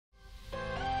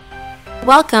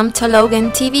Welcome to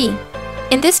Logan TV.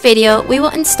 In this video, we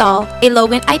will install a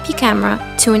Logan IP camera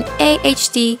to an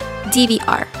AHD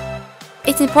DVR.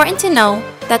 It's important to know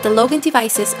that the Logan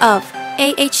devices of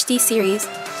AHD series,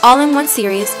 all-in-one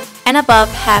series, and above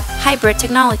have hybrid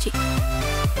technology.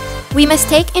 We must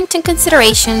take into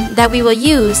consideration that we will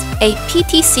use a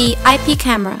PTC IP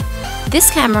camera. This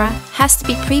camera has to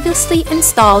be previously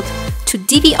installed to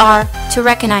DVR to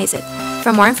recognize it.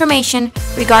 For more information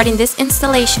regarding this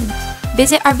installation,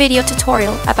 visit our video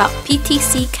tutorial about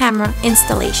PTC camera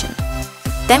installation.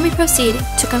 Then we proceed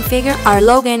to configure our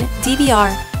Logan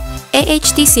DVR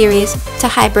AHD series to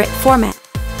hybrid format.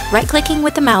 Right-clicking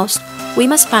with the mouse, we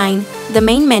must find the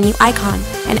main menu icon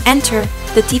and enter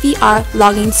the DVR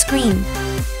login screen.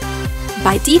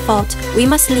 By default, we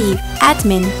must leave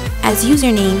admin as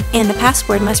username and the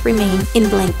password must remain in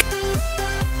blank.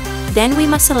 Then we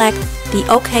must select the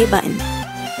OK button.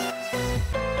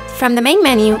 From the main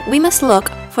menu, we must look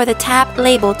for the tab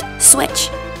labeled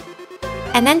Switch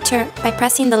and enter by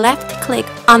pressing the left click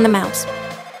on the mouse.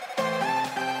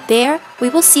 There, we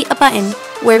will see a button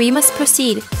where we must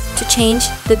proceed to change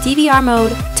the DVR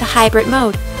mode to hybrid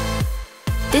mode.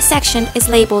 This section is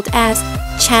labeled as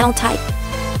Channel Type.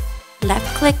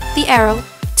 Left-click the arrow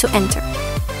to enter.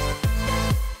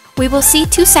 We will see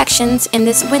two sections in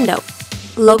this window,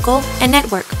 Local and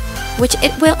Network, which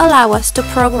it will allow us to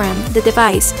program the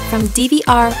device from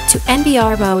DVR to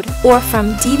NVR mode or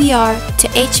from DVR to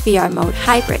HVR mode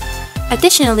hybrid.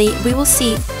 Additionally, we will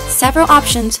see several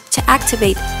options to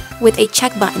activate with a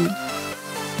check button,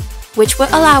 which will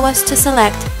allow us to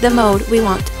select the mode we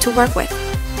want to work with.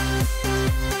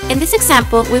 In this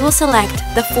example, we will select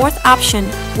the fourth option,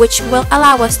 which will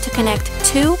allow us to connect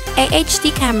two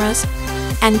AHD cameras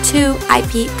and two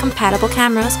IP-compatible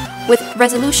cameras with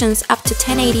resolutions up to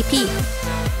 1080p.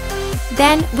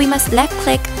 Then we must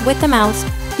left-click with the mouse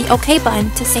the OK button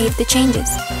to save the changes.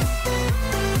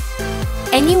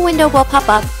 A new window will pop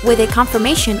up with a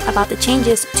confirmation about the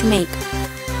changes to make.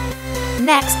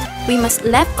 Next, we must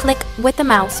left-click with the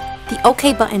mouse the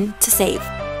OK button to save.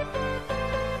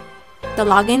 The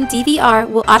login DVR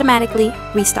will automatically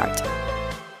restart.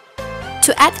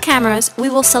 To add cameras, we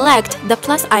will select the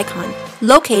plus icon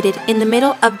located in the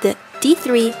middle of the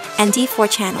D3 and D4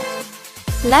 channel.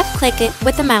 Left-click it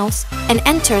with the mouse and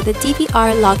enter the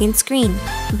DVR login screen.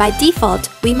 By default,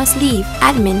 we must leave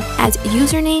admin as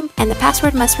username and the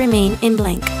password must remain in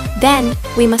blank. Then,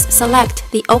 we must select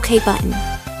the OK button.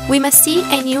 We must see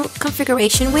a new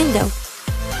configuration window.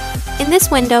 In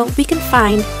this window, we can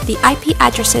find the IP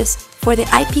addresses for the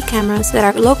IP cameras that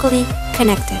are locally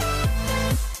connected.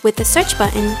 With the search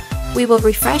button, we will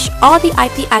refresh all the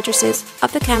IP addresses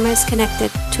of the cameras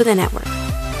connected to the network.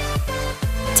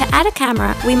 To add a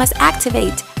camera, we must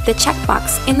activate the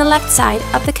checkbox in the left side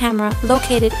of the camera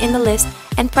located in the list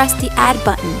and press the Add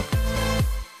button.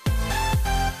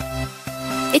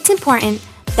 It's important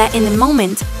that in the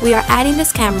moment we are adding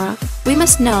this camera, we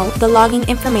must know the login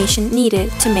information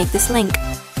needed to make this link.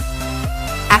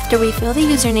 After we fill the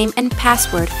username and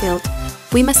password field,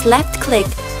 we must left-click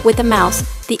with the mouse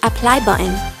the Apply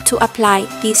button to apply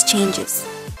these changes.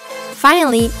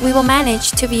 Finally, we will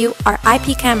manage to view our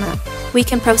IP camera. We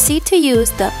can proceed to use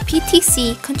the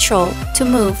PTC control to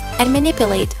move and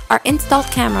manipulate our installed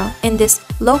camera in this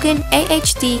Logan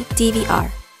AHD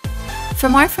DVR. For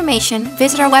more information,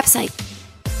 visit our website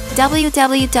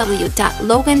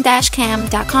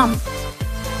www.logan-cam.com.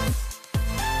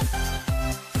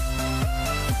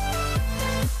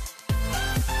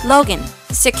 Logan,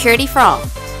 security for all.